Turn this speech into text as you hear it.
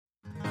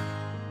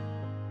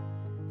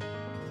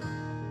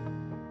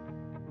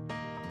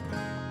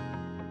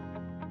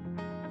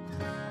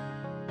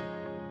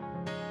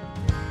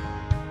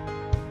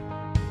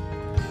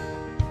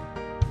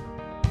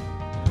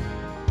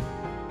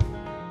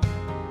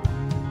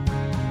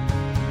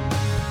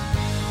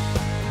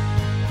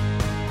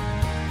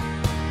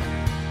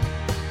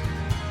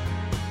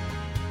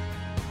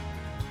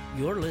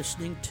You're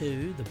listening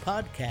to the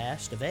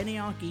podcast of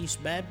Antioch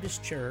East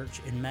Baptist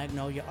Church in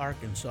Magnolia,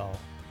 Arkansas.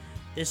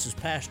 This is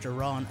Pastor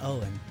Ron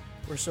Owen.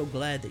 We're so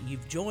glad that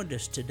you've joined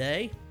us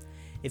today.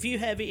 If you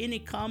have any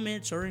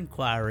comments or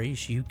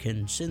inquiries, you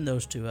can send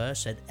those to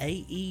us at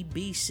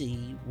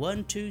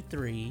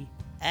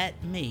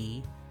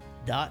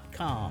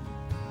aebc123@me.com.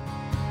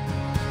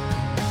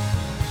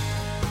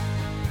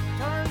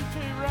 Turn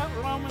to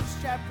Romans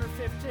chapter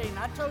 15.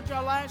 I told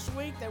y'all last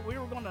week that we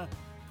were going to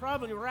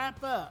probably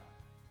wrap up.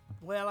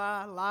 Well,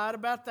 I lied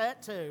about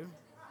that too.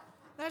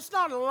 That's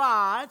not a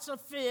lie, it's a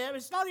fib.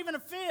 It's not even a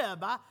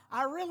fib.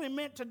 I really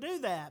meant to do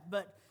that,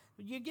 but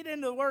you get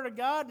into the Word of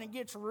God and it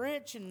gets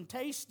rich and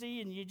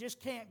tasty and you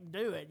just can't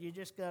do it. You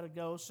just got to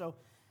go. So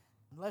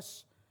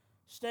let's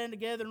stand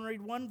together and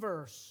read one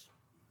verse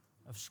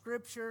of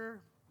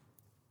Scripture,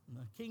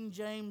 the King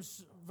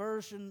James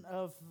Version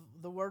of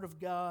the Word of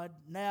God.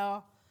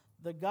 Now,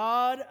 the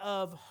God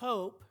of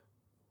hope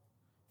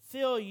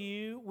fill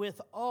you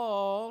with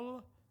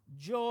all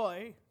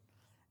joy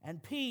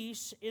and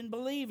peace in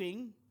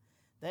believing,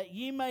 that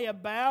ye may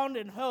abound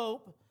in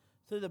hope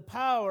through the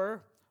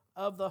power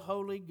of the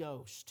Holy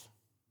Ghost.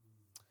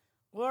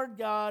 Lord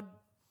God,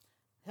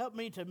 help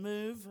me to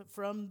move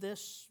from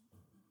this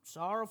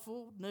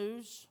sorrowful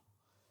news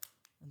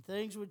and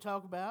things we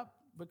talk about,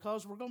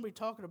 because we're going to be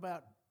talking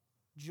about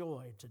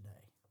joy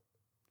today.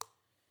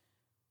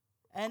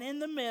 And in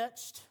the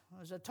midst,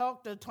 as I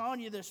talked to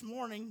Tanya this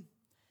morning,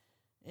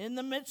 in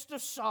the midst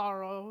of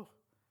sorrow,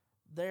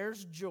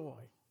 there's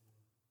joy.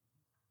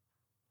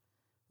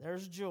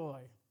 There's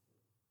joy.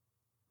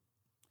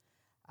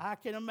 I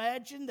can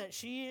imagine that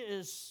she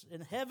is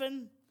in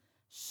heaven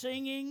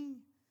singing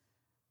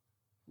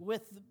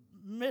with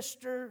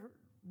Mr.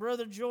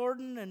 Brother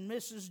Jordan and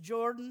Mrs.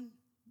 Jordan,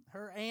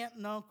 her aunt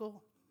and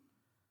uncle,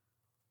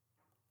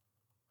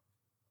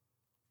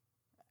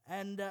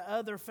 and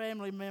other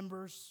family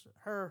members,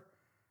 her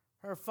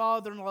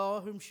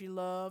father-in-law whom she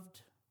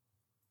loved.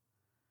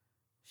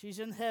 She's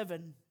in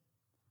heaven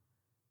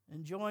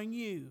enjoying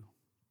you.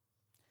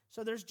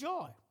 So there's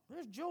joy.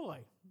 There's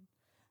joy.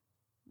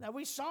 Now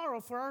we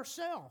sorrow for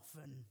ourselves,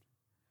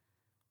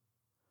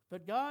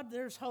 but God,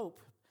 there's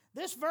hope.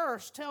 This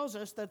verse tells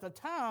us that the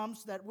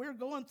times that we're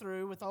going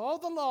through with all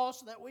the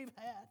loss that we've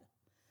had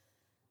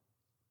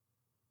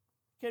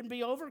can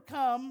be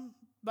overcome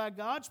by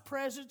God's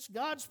presence,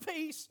 God's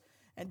peace,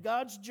 and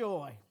God's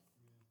joy.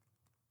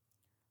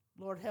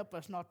 Lord, help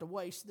us not to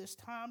waste this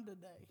time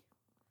today.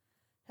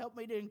 Help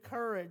me to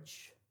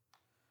encourage.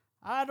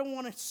 I don't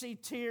want to see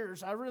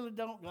tears. I really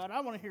don't, God. I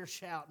want to hear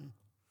shouting.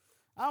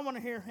 I want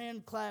to hear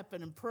hand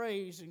clapping and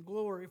praise and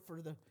glory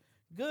for the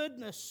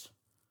goodness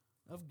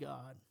of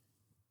God.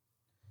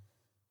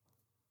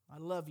 I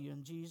love you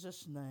in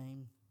Jesus'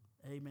 name.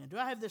 Amen. Do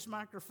I have this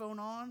microphone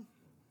on?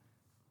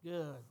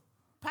 Good.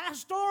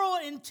 Pastoral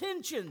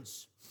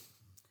intentions.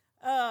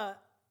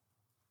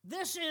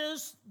 This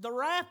is the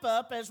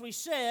wrap-up, as we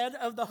said,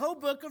 of the whole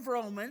book of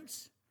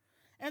Romans.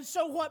 And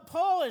so what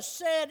Paul has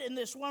said in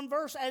this one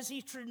verse as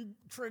he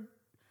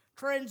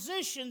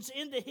transitions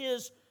into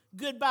his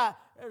goodbye.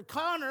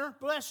 Connor,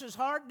 bless his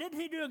heart,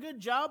 didn't he do a good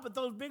job with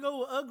those big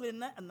old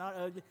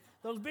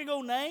those big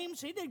old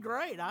names? He did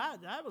great.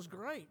 That was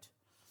great.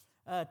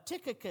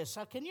 Tychicus.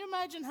 Can you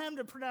imagine having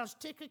to pronounce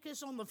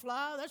Tychicus on the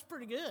fly? That's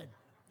pretty good.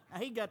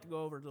 He got to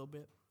go over it a little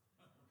bit.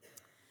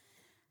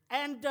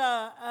 And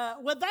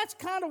well, that's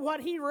kind of what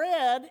he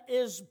read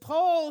is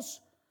Paul's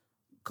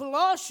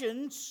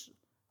Colossians.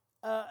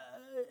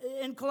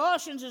 In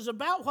Colossians is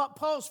about what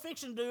Paul's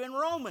fixing to do in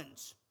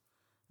Romans.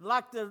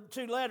 Like the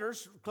two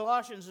letters,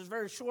 Colossians is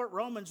very short,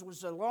 Romans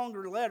was a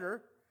longer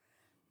letter.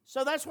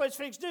 So that's what he's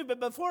fixing to do. But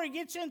before he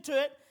gets into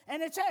it,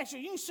 and it's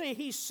actually, you can see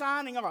he's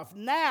signing off.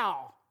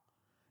 Now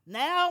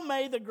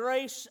may the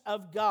grace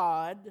of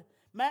God,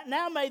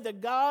 now may the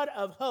God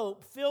of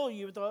hope fill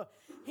you with the,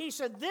 he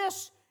said,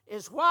 this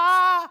is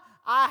why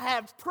I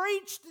have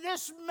preached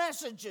this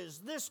messages,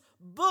 this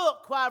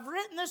book, why I've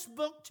written this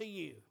book to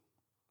you.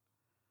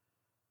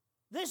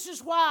 This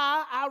is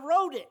why I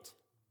wrote it,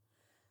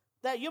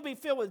 that you'll be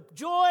filled with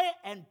joy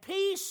and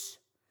peace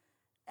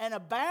and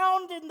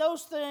abound in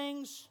those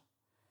things.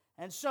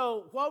 And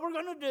so what we're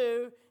going to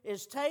do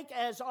is take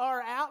as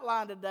our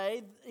outline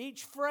today,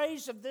 each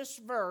phrase of this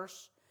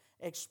verse,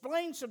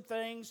 explain some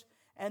things,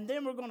 and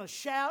then we're going to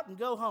shout and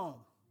go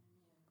home.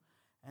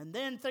 And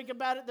then think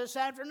about it this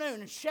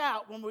afternoon and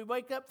shout when we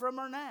wake up from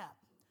our nap.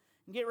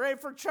 And get ready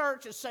for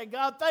church and say,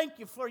 God, thank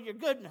you for your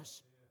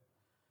goodness.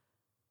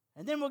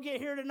 And then we'll get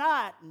here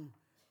tonight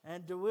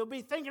and we'll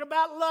be thinking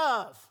about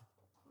love.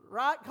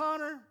 Right,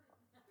 Connor?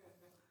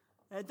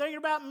 And thinking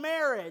about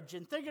marriage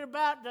and thinking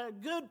about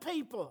good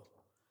people.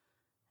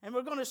 And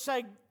we're going to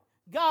say,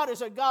 God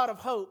is a God of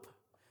hope.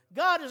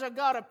 God is a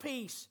God of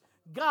peace.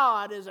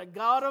 God is a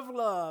God of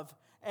love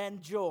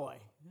and joy.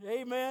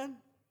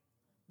 Amen?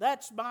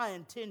 That's my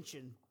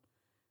intention,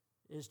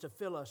 is to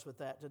fill us with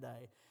that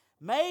today.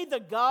 May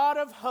the God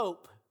of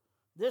hope,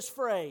 this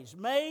phrase,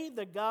 may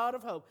the God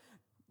of hope.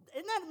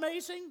 Isn't that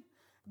amazing?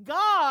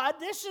 God,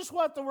 this is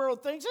what the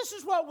world thinks. This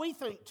is what we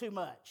think too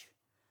much.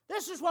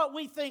 This is what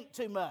we think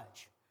too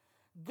much.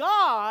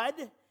 God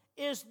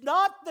is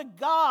not the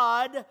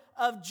God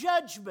of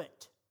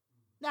judgment.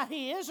 Now,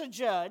 He is a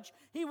judge.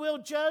 He will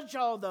judge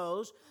all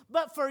those.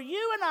 But for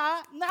you and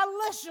I, now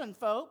listen,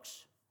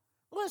 folks.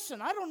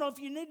 Listen, I don't know if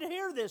you need to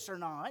hear this or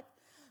not,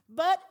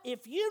 but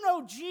if you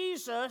know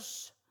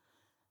Jesus,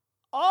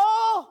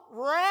 all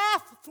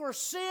wrath for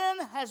sin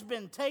has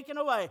been taken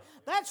away.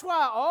 That's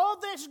why all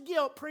this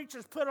guilt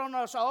preachers put on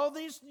us all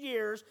these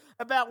years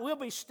about we'll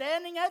be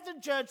standing at the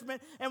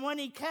judgment, and when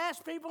He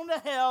casts people into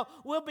hell,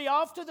 we'll be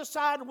off to the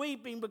side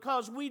weeping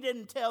because we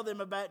didn't tell them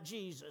about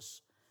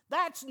Jesus.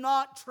 That's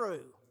not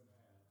true.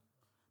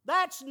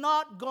 That's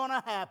not going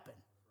to happen.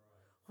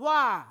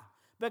 Why?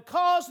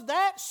 Because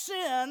that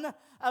sin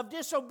of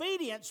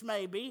disobedience,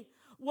 maybe,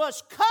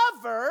 was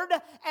covered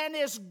and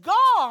is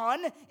gone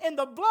in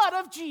the blood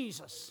of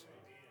Jesus.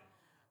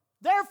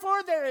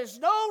 Therefore, there is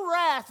no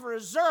wrath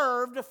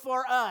reserved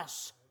for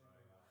us.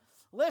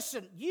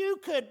 Listen, you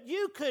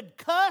could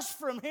cuss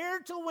from here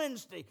till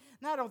Wednesday.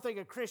 Now, I don't think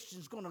a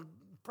Christian's going to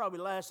probably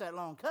last that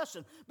long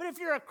cussing. But if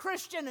you're a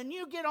Christian and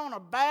you get on a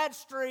bad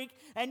streak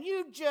and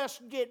you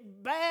just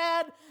get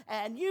bad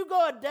and you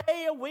go a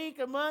day, a week,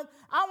 a month,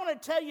 I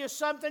want to tell you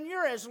something.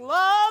 You're as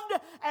loved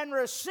and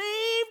received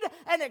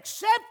and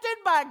accepted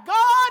by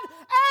God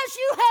as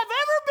you have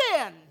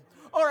ever been,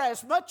 or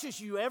as much as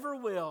you ever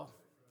will.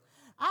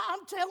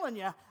 I'm telling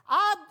you,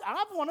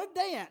 I want to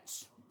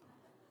dance,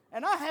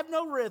 and I have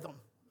no rhythm.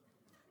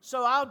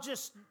 So I'll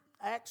just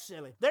act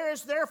silly. There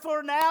is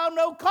therefore now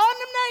no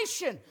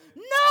condemnation.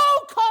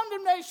 No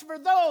condemnation for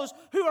those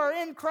who are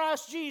in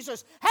Christ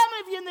Jesus. How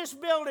many of you in this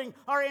building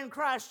are in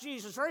Christ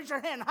Jesus? Raise your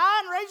hand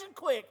high and raise it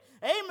quick.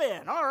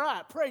 Amen. All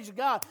right. Praise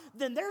God.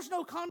 Then there's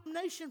no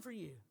condemnation for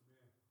you.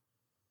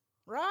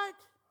 Right?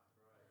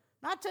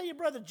 Now I tell you,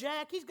 Brother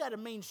Jack, he's got a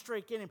mean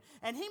streak in him.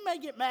 And he may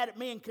get mad at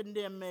me and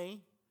condemn me.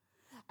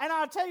 And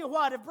I'll tell you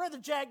what, if Brother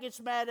Jack gets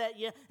mad at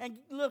you and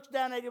looks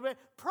down at you,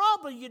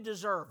 probably you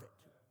deserve it.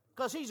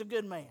 Because he's a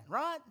good man,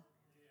 right?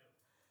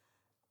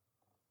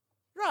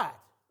 Right.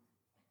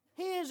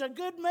 He is a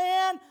good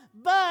man,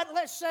 but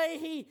let's say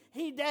he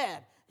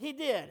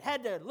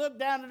had to look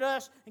down at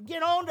us and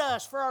get on to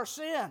us for our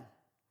sin.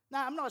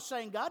 Now, I'm not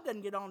saying God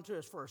doesn't get on to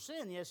us for our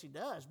sin. Yes, He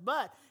does.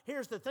 But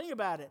here's the thing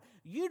about it.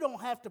 You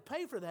don't have to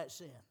pay for that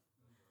sin.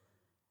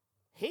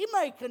 He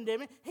may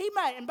condemn it. He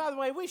may, and by the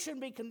way, we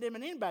shouldn't be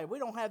condemning anybody. We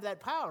don't have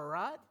that power,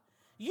 right?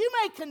 You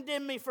may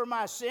condemn me for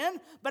my sin,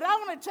 but I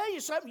want to tell you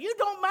something. You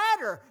don't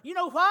matter. You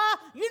know why?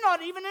 You're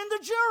not even in the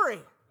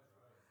jury.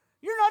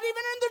 You're not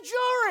even in the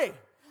jury.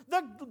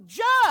 The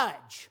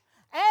judge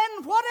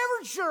and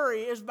whatever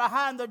jury is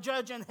behind the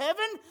judge in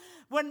heaven,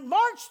 when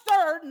March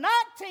 3rd,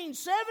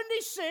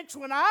 1976,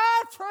 when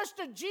I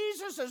trusted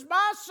Jesus as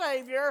my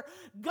Savior,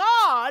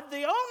 God,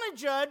 the only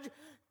judge,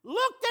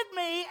 looked at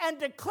me and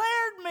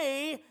declared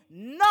me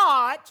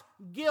not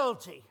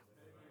guilty.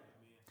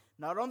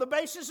 Not on the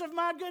basis of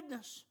my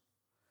goodness.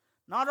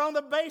 Not on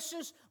the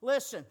basis,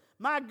 listen,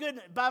 by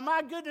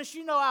my goodness,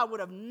 you know I would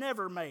have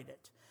never made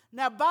it.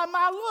 Now, by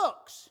my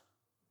looks,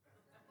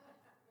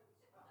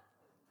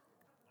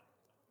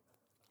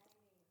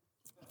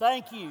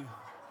 thank you.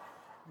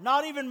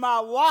 Not even my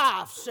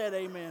wife said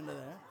amen to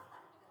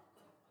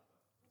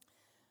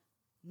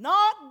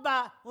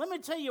that. Let me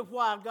tell you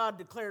why God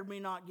declared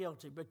me not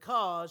guilty.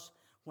 Because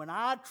when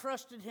I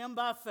trusted Him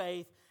by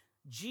faith,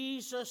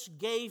 Jesus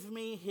gave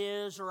me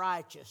His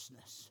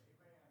righteousness.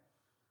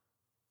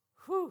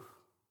 Whew.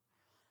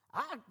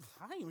 I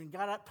even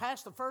got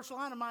past the first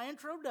line of my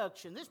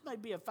introduction. This may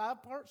be a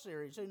 5-part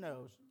series. Who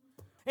knows?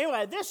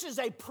 Anyway, this is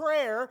a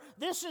prayer.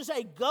 This is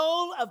a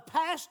goal of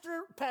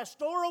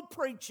pastoral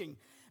preaching.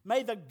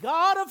 May the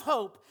God of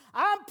hope,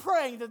 I'm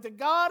praying that the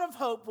God of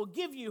hope will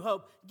give you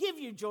hope, give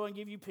you joy, and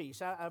give you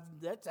peace.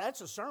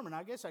 That's a sermon.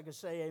 I guess I could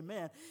say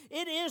amen.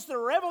 It is the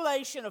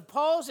revelation of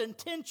Paul's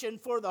intention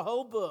for the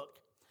whole book.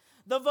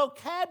 The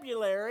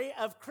vocabulary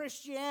of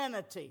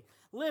Christianity.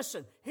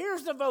 Listen,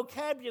 here's the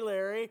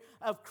vocabulary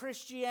of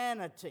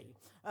Christianity,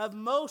 of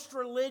most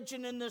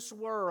religion in this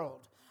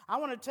world. I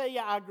want to tell you,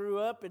 I grew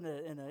up in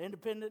an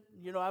independent,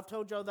 I've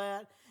told y'all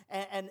that.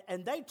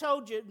 And they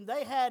told you,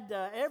 they had,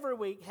 every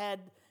week had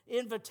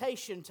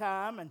invitation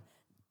time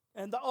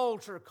and the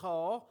altar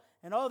call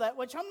and all that,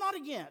 which I'm not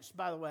against,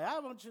 by the way. I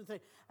want you to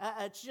think,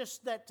 it's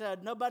just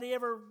that nobody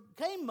ever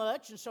came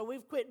much, and so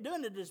we've quit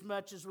doing it as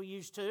much as we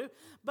used to.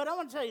 But I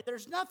want to tell you,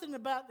 there's nothing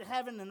about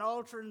having an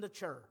altar in the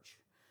church.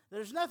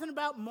 There's nothing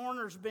about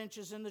mourners'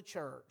 benches in the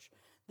church.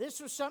 This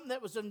was something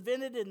that was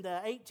invented in the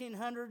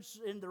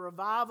 1800s in the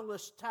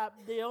revivalist type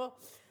deal.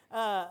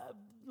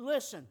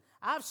 Listen,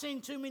 I've seen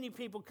too many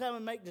people come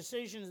and make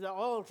decisions at the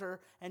altar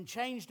and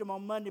changed them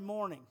on Monday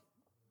morning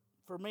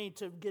for me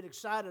to get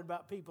excited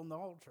about people in the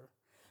altar.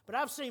 But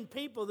I've seen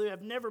people who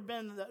have never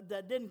been,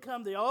 that didn't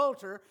come to the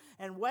altar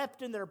and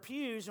wept in their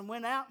pews and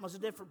went out and was a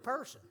different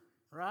person,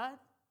 right?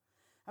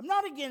 I'm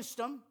not against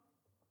them,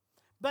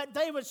 but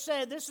they would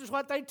say, this is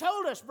what they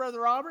told us,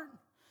 Brother Robert.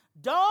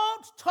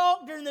 Don't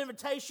talk during the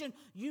invitation.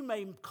 You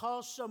may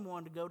cause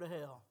someone to go to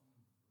hell.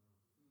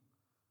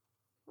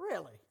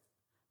 Really?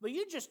 But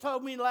you just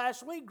told me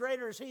last week,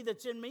 greater is he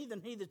that's in me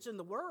than he that's in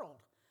the world.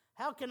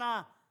 How can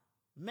I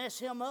mess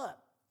him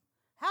up?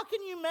 How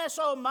can you mess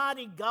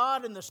Almighty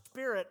God and the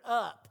Spirit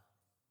up?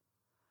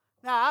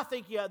 Now, I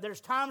think there's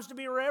times to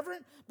be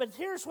reverent, but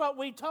here's what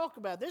we talk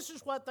about. This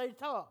is what they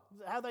talk,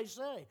 how they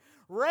say.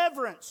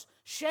 Reverence,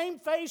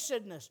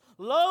 shamefacedness,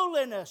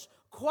 lowliness,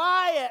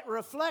 quiet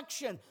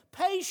reflection,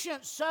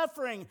 patient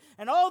suffering.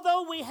 And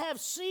although we have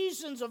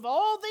seasons of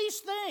all these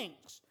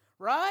things,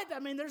 right? I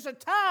mean, there's a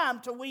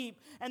time to weep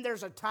and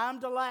there's a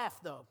time to laugh,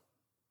 though.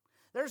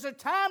 There's a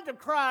time to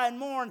cry and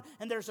mourn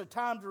and there's a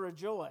time to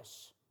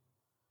rejoice.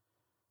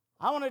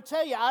 I want to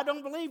tell you, I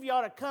don't believe you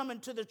ought to come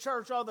into the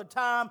church all the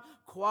time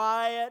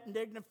quiet and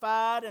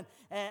dignified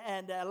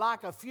and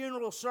like a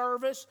funeral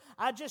service.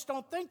 I just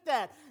don't think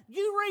that.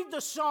 You read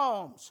the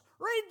Psalms.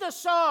 Read the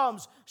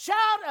Psalms. Shout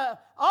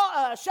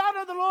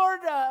unto the Lord,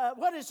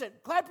 what is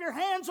it? Clap your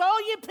hands, all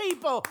you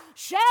people.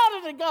 Shout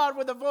unto God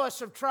with a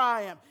voice of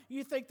triumph.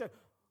 You think that,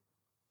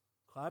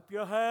 clap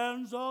your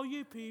hands, all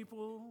you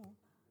people.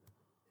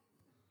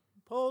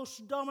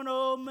 Post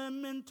domino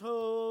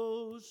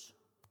mementos.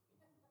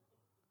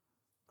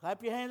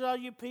 Clap your hands, all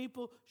you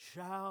people.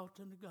 Shout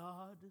unto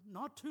God.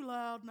 Not too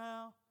loud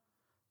now.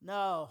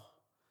 No.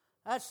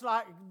 That's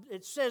like,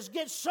 it says,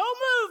 get so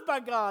moved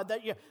by God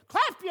that you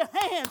clap your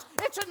hands.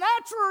 It's a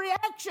natural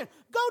reaction.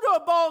 Go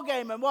to a ball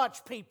game and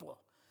watch people.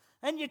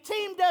 And your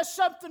team does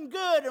something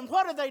good, and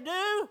what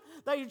do?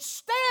 They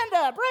stand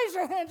up, raise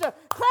their hands up,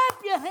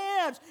 clap your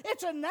hands.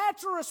 It's a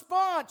natural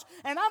response.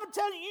 And I'm going to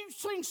tell you, you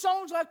sing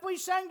songs like we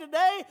sang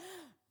today,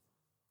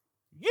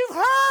 you've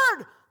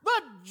heard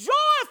the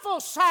joyful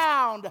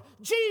sound.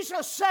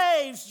 Jesus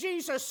saves,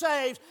 Jesus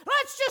saves.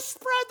 Let's just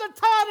spread the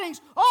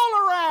tidings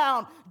all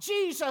around.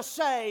 Jesus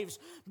saves.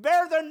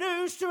 Bear the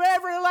news to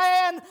every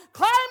land.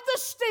 Climb the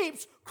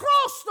steeps,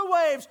 cross the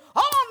waves.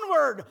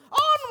 Onward,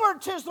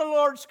 onward, 'tis the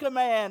Lord's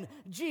command.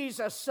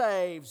 Jesus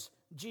saves,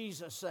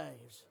 Jesus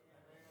saves.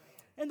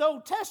 In the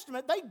Old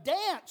Testament, they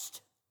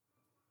danced.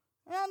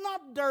 Well,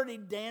 not dirty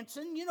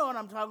dancing, you know what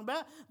I'm talking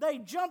about. They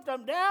jumped up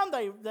and down,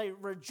 they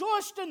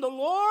rejoiced in the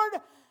Lord.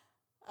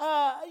 We're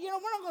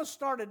not going to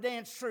start a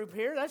dance troupe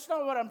here. That's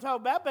not what I'm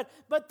talking about.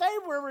 But they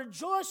were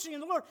rejoicing in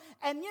the Lord.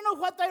 And you know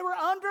what they were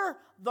under?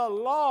 The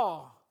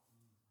law.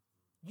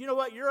 You know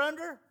what you're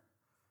under?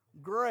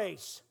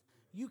 Grace.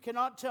 You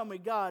cannot tell me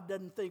God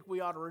doesn't think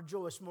we ought to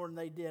rejoice more than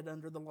they did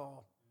under the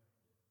law.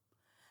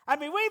 I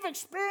mean, we've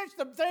experienced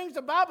the things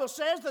the Bible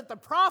says that the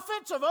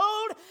prophets of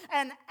old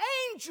and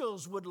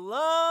angels would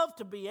love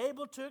to be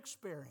able to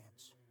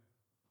experience.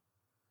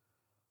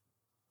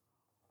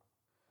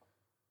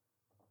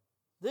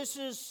 This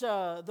is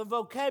the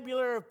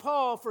vocabulary of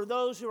Paul for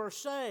those who are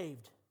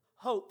saved.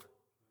 Hope,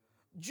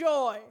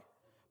 joy,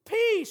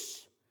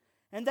 peace,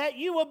 and that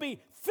you will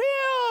be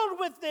filled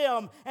with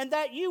them and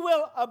that you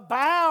will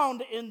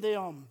abound in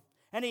them.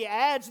 And he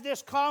adds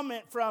this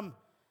comment from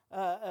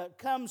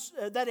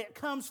that it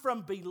comes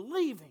from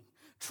believing,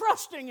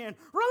 trusting in,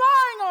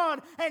 relying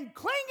on, and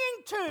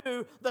clinging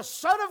to the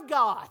Son of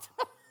God.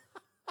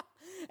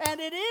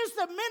 And it is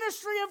the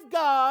ministry of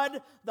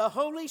God, the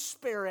Holy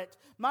Spirit.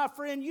 My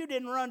friend, you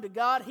didn't run to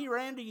God, He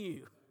ran to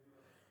you.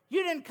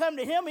 You didn't come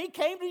to Him, He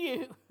came to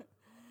you.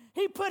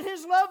 He put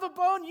His love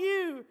upon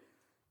you.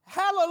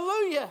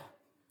 Hallelujah.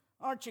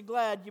 Aren't you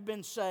glad you've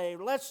been saved?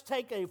 Let's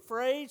take a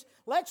phrase.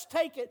 Let's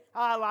take it,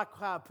 I like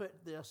how I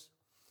put this.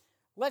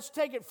 Let's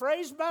take it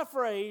phrase by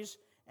phrase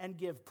and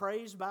give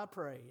praise by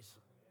praise.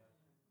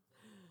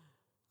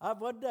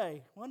 One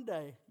day, one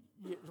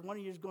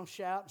of you is going to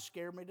shout and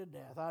scare me to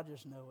death. I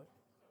just know it.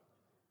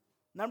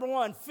 Number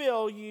one,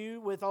 fill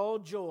you with all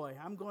joy.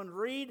 I'm going to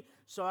read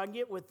so I can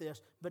get with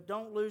this, but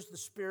don't lose the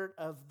spirit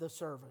of the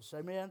service.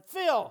 Amen?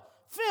 Fill,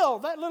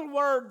 that little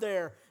word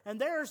there.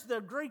 And there's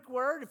the Greek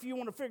word, if you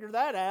want to figure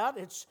that out.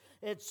 It's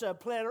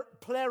pleruo,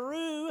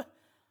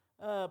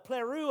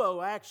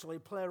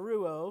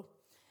 pleruo.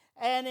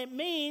 And it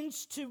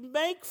means to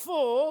make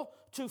full,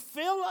 to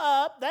fill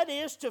up, that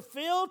is, to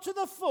fill to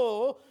the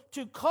full,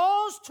 to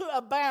cause to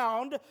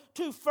abound,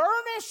 to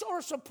furnish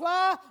or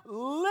supply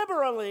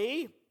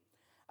liberally.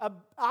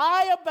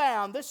 I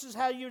abound. This is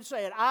how you would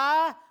say it.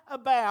 I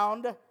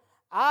abound.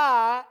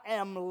 I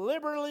am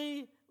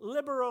liberally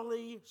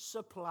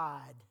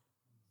supplied.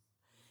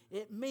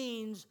 It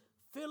means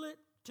fill it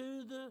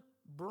to the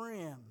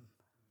brim.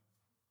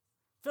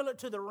 Fill it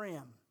to the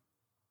rim.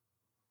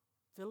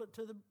 Fill it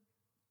to the...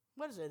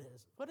 What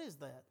is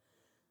that?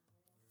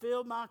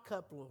 Fill my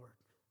cup, Lord.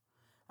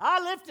 I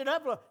lift it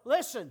up, Lord.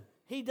 Listen,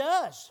 He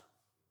does.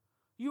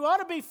 You ought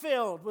to be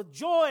filled with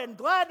joy and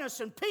gladness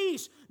and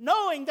peace,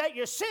 knowing that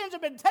your sins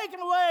have been taken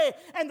away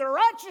and the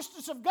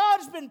righteousness of God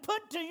has been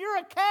put to your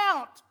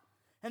account.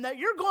 And that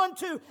you're going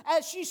to,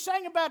 as she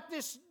sang about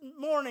this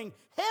morning,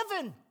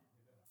 heaven.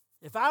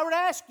 If I were to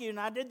ask you, and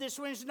I did this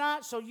Wednesday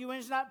night, so you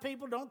Wednesday night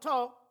people don't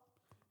talk,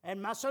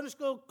 and my Sunday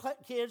school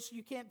kids,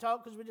 you can't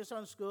talk because we did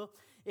Sunday school.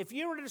 If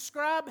you were to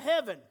describe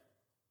heaven,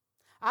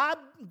 I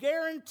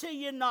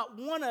guarantee you not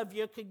one of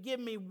you could give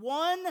me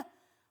one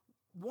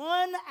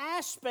one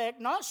aspect,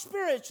 not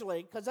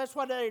spiritually, because that's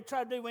what they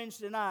try to do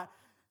Wednesday night,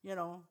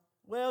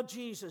 well,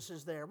 Jesus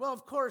is there. Well,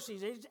 of course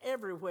he's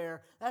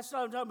everywhere. That's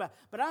what I'm talking about.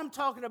 But I'm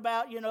talking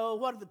about,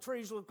 what do the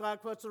trees look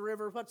like? What's the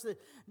river?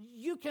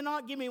 You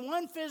cannot give me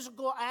one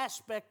physical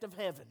aspect of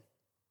heaven.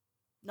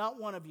 Not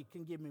one of you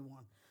can give me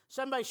one.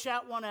 Somebody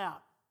shout one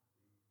out.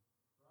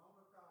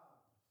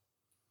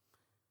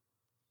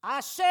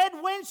 I said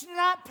Wednesday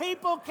night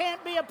people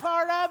can't be a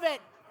part of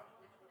it.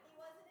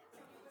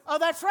 Oh,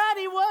 that's right,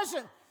 he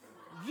wasn't.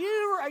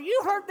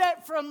 You heard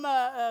that from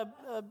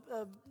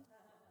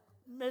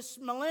Miss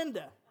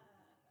Melinda.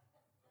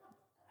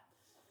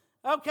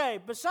 Okay,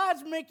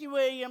 besides Mickey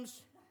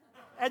Williams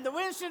and the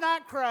Wednesday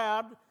night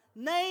crowd,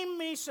 name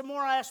me some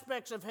more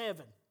aspects of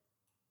heaven.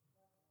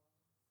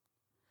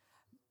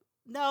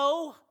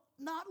 No,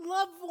 not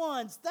loved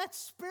ones. That's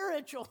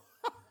spiritual.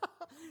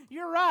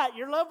 You're right.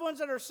 Your loved ones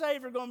that are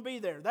saved are going to be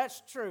there.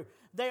 That's true.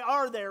 They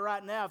are there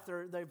right now if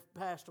they've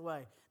passed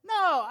away.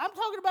 No, I'm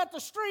talking about the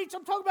streets.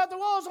 I'm talking about the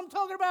walls. I'm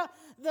talking about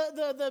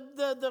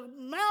the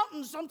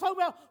mountains. I'm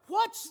talking about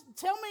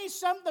tell me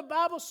something the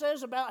Bible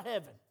says about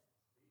heaven.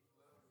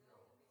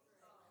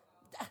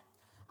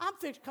 I'm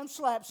fixing to come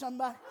slap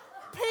somebody.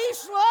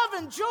 Peace,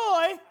 love, and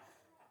joy.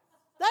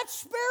 That's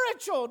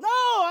spiritual.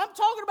 No, I'm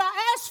talking about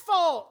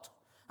asphalt.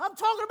 I'm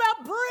talking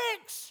about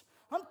bricks.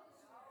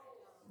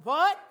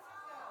 What?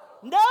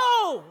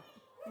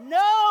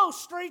 No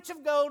streets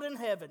of gold in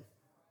heaven.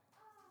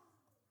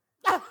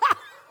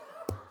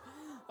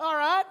 All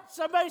right,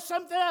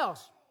 something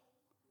else.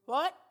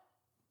 What?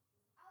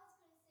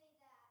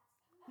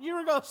 You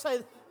were going to say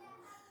that.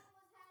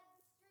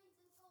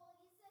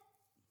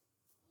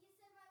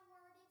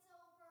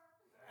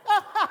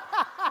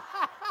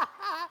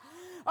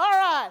 All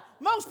right,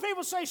 most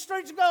people say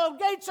streets of gold,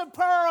 gates of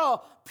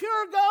pearl,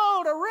 pure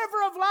gold, a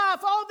river of life,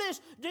 all this.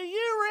 Do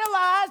you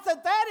realize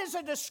that is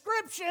a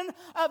description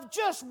of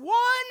just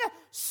one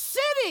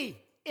city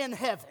in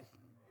heaven?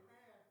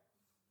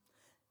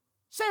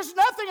 Says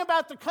nothing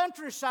about the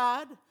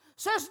countryside.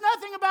 Says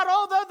nothing about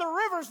all the other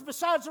rivers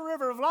besides the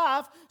river of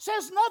life.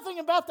 Says nothing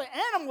about the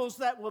animals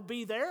that will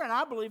be there, and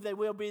I believe they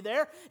will be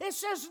there. It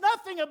says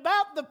nothing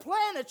about the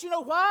planets. You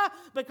know why?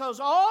 Because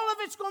all of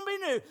it's going to be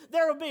new.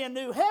 There will be a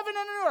new heaven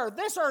and a new earth.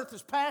 This earth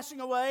is passing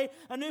away.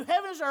 A new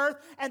heaven is earth.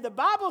 And the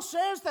Bible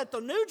says that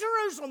the New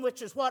Jerusalem,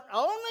 which is what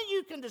only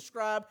you can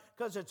describe,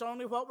 because it's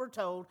only what we're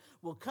told,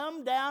 will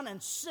come down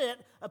and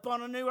sit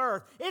upon a new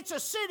earth. It's a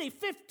city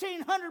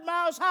 1,500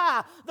 miles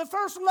high. The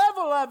first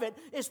level of it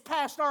is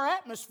past our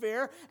atmosphere.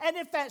 And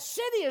if that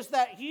city is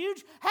that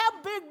huge,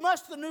 how big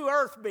must the new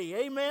earth be?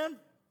 Amen?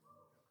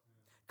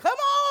 Come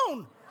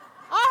on!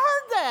 I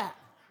heard that.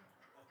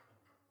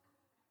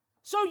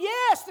 So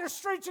yes, there's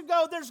streets of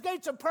gold, there's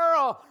gates of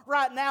pearl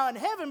right now in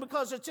heaven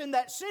because it's in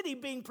that city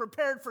being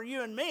prepared for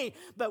you and me,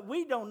 but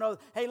we don't know.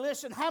 Hey,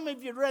 listen, how many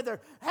of you'd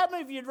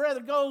rather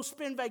go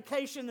spend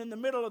vacation in the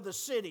middle of the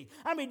city?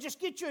 I mean,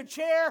 just get you a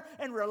chair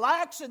and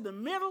relax in the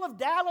middle of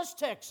Dallas,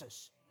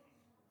 Texas.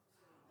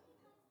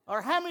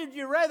 Or how many of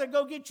you rather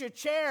go get you a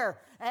chair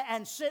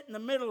and sit in the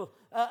middle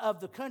of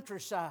the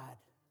countryside?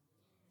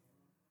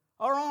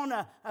 Or on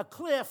a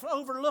cliff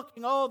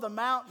overlooking all the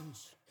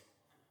mountains?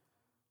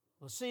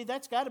 Well, see,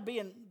 that's got to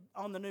be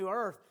on the new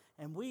earth,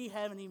 and we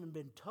haven't even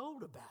been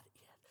told about it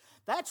yet.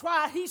 That's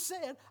why he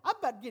said, I'm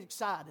about to get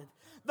excited.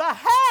 The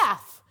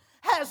half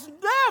has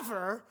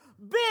never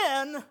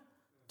been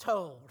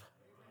told.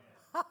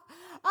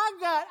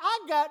 I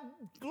got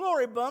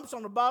glory bumps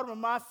on the bottom of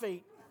my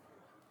feet.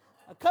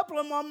 A couple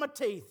of them on my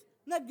teeth.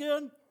 Isn't that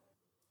good?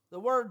 The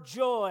word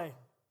joy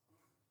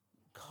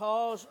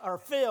calls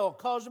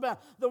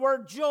about. The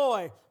word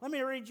joy. Let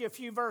me read you a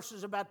few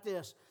verses about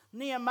this.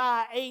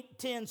 Nehemiah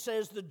 8:10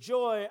 says, the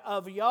joy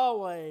of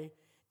Yahweh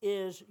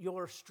is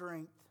your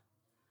strength.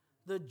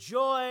 The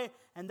joy,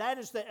 and that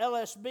is the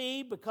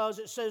LSB because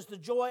it says the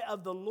joy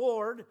of the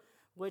Lord,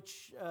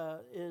 which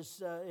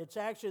it's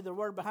actually the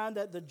word behind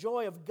that. The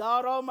joy of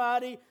God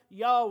Almighty,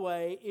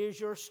 Yahweh, is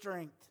your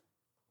strength.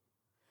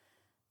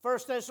 1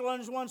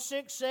 Thessalonians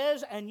 1:6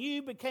 says, and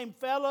you became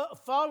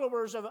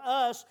followers of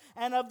us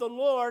and of the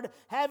Lord,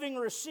 having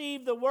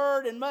received the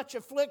word in much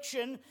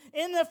affliction,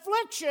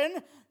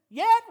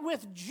 yet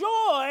with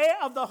joy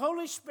of the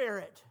Holy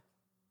Spirit.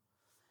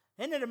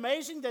 Isn't it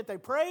amazing that they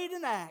prayed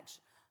in Acts?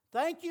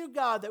 Thank you,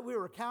 God, that we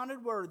were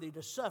counted worthy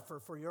to suffer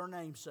for your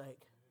name's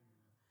sake.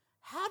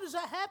 How does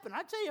that happen?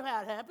 I tell you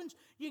how it happens.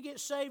 You get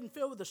saved and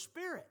filled with the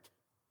Spirit.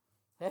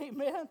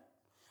 Amen.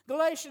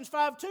 Galatians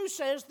 5:2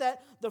 says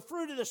that the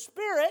fruit of the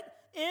Spirit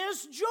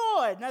is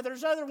joy. Now,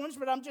 there's other ones,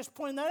 but I'm just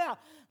pointing that out.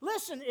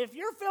 Listen, if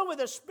you're filled with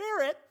the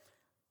Spirit,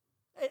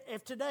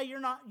 if today you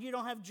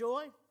don't have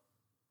joy,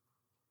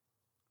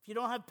 if you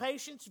don't have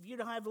patience, if you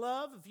don't have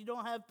love, if you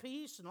don't have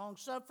peace and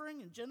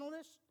long-suffering and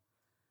gentleness,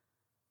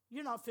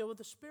 you're not filled with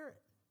the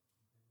Spirit.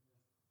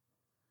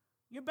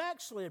 You're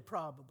backslid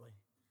probably.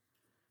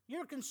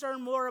 You're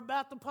concerned more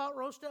about the pot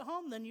roast at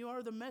home than you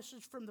are the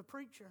message from the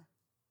preacher.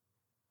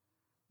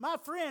 My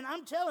friend,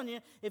 I'm telling you,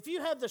 if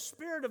you have the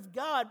Spirit of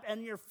God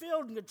and you're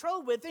filled and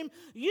controlled with Him,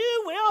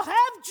 you will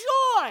have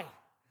joy.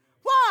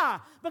 Why?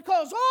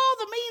 Because all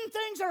the mean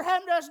things that are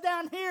happening to us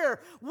down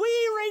here, we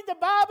read the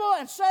Bible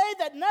and say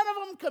that none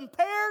of them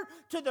compare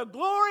to the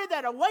glory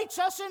that awaits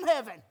us in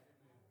heaven.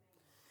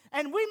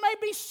 And we may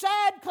be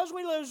sad because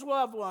we lose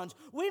loved ones.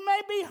 We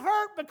may be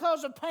hurt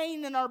because of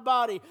pain in our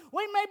body.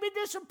 We may be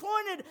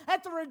disappointed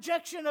at the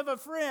rejection of a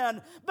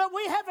friend. But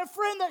we have a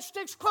friend that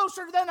sticks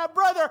closer than a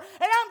brother.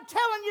 And I'm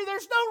telling you,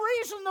 there's no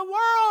reason in the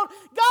world,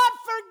 God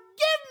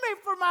forgive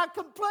me for my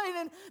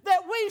complaining,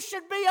 that we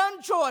should be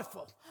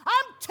unjoyful.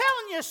 I'm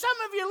telling you, some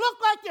of you look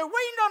like you're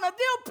weaned on a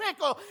dill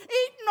pickle,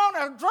 eating on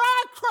a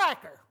dry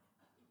cracker.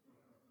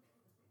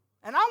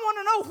 And I want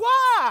to know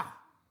why.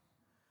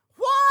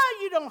 Why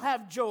you don't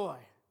have joy?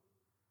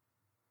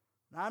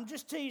 Now, I'm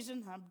just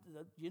teasing.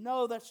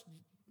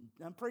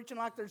 I'm preaching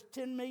like there's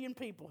 10 million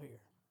people here.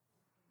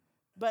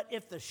 But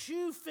if the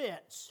shoe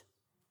fits,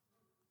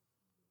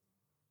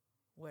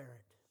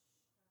 wear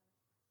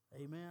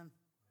it. Amen.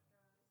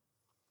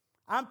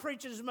 I'm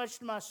preaching as much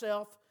to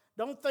myself.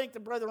 Don't think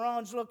that Brother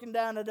Ron's looking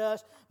down at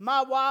us.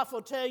 My wife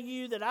will tell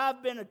you that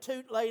I've been a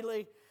toot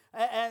lately.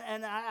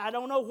 And I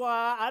don't know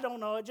why. I don't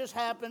know. It just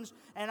happens.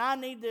 And I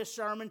need this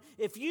sermon.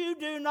 If you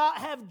do not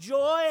have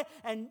joy,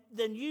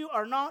 then you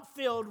are not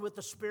filled with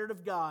the Spirit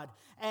of God.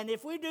 And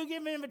if we do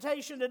give an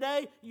invitation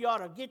today, you ought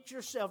to get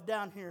yourself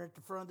down here at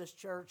the front of this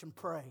church and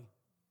pray.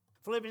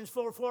 Philippians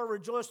 4:4,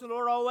 rejoice in the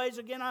Lord always.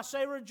 Again, I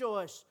say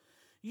rejoice.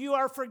 You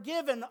are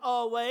forgiven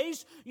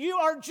always. You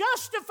are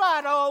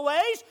justified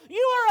always.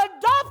 You are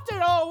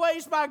adopted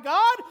always by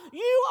God.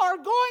 You are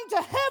going to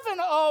heaven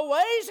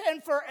always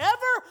and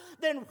forever.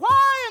 Then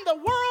why in the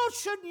world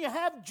shouldn't you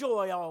have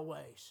joy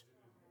always?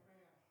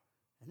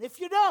 And if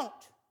you don't,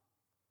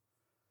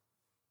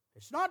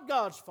 it's not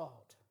God's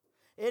fault.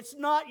 It's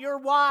not your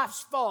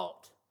wife's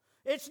fault.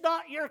 It's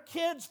not your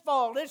kid's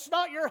fault. It's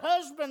not your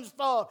husband's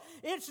fault.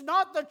 It's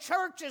not the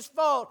church's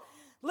fault.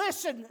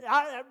 Listen,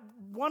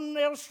 one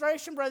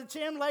illustration, Brother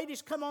Tim,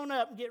 ladies, come on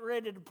up and get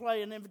ready to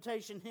play an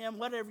invitation hymn,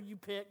 whatever you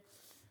pick.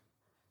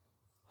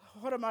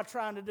 What am I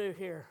trying to do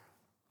here?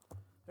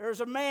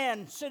 There's a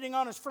man sitting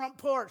on his front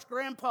porch,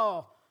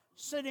 Grandpa,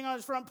 sitting on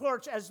his front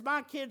porch, as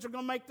my kids are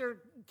going to make their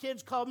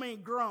kids call me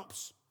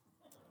Grumps.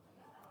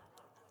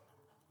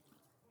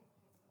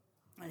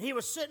 And he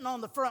was sitting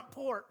on the front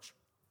porch.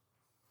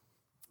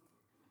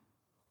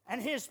 And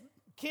his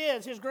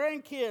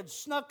grandkids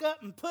snuck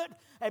up and put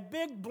a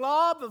big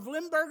blob of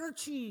Limburger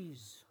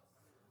cheese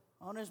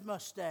on his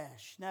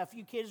mustache. Now, if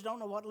you kids don't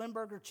know what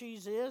Limburger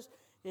cheese is,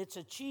 it's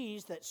a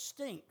cheese that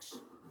stinks.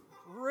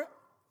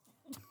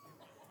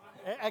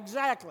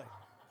 Exactly.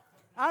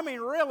 I mean,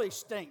 really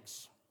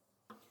stinks.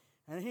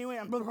 And he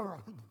went,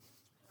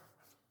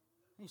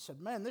 he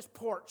said, man, this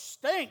porch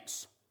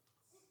stinks.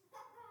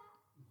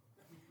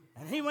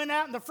 And he went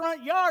out in the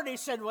front yard. He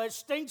said, well, it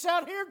stinks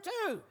out here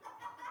too.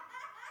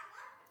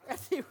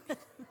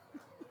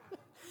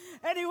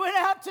 And he went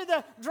out to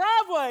the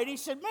driveway, and he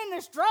said, man,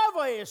 this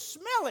driveway is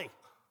smelly.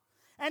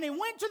 And he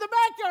went to the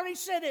backyard, and he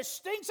said, it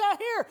stinks out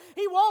here.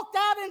 He walked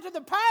out into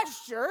the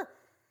pasture,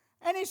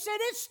 and he said,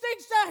 it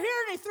stinks out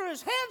here. And he threw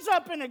his hands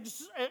up in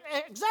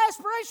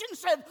exasperation and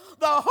said,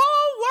 the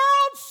whole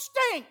world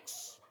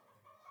stinks.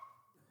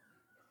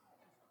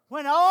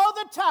 When all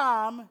the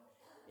time,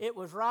 it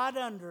was right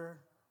under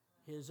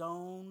his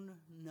own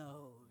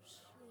nose.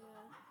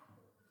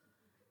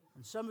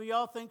 And some of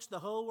y'all thinks the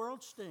whole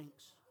world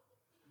stinks.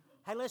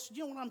 Hey, listen,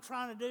 you know what I'm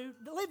trying to do?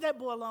 Leave that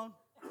boy alone.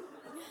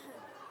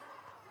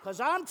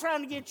 Because I'm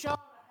trying to get y'all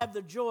to have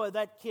the joy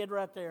that kid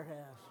right there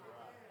has.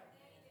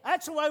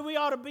 That's the way we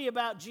ought to be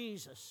about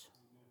Jesus.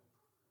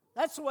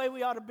 That's the way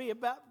we ought to be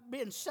about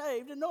being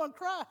saved and knowing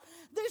Christ.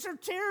 These are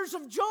tears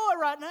of joy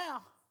right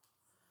now.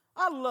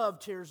 I love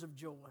tears of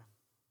joy.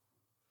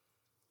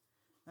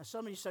 Now,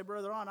 some of you say,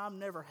 Brother Ron, I've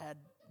never had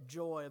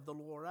joy of the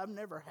Lord. I've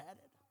never had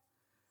it.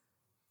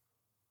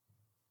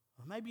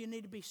 Well, maybe you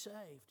need to be saved.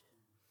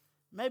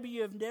 Maybe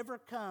you have never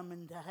come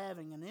into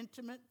having an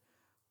intimate,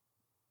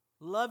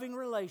 loving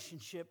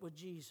relationship with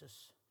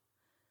Jesus.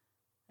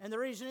 And the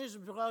reason is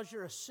because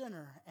you're a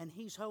sinner and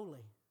He's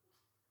holy.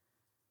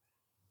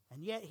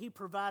 And yet He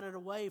provided a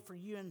way for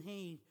you and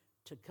He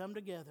to come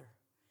together.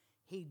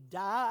 He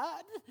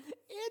died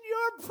in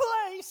your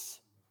place.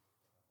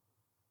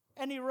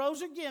 And He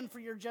rose again for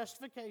your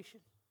justification.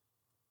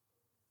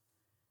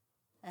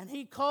 And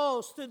He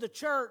calls through the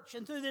church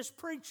and through this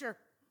preacher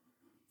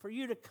for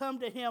you to come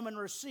to Him and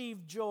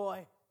receive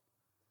joy.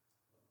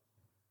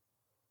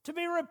 To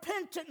be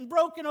repentant and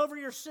broken over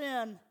your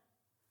sin.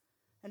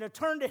 And to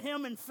turn to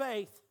Him in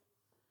faith.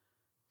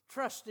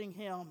 Trusting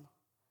Him.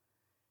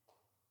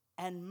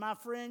 And my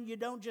friend, you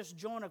don't just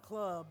join a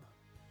club.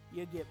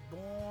 You get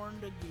born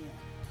again.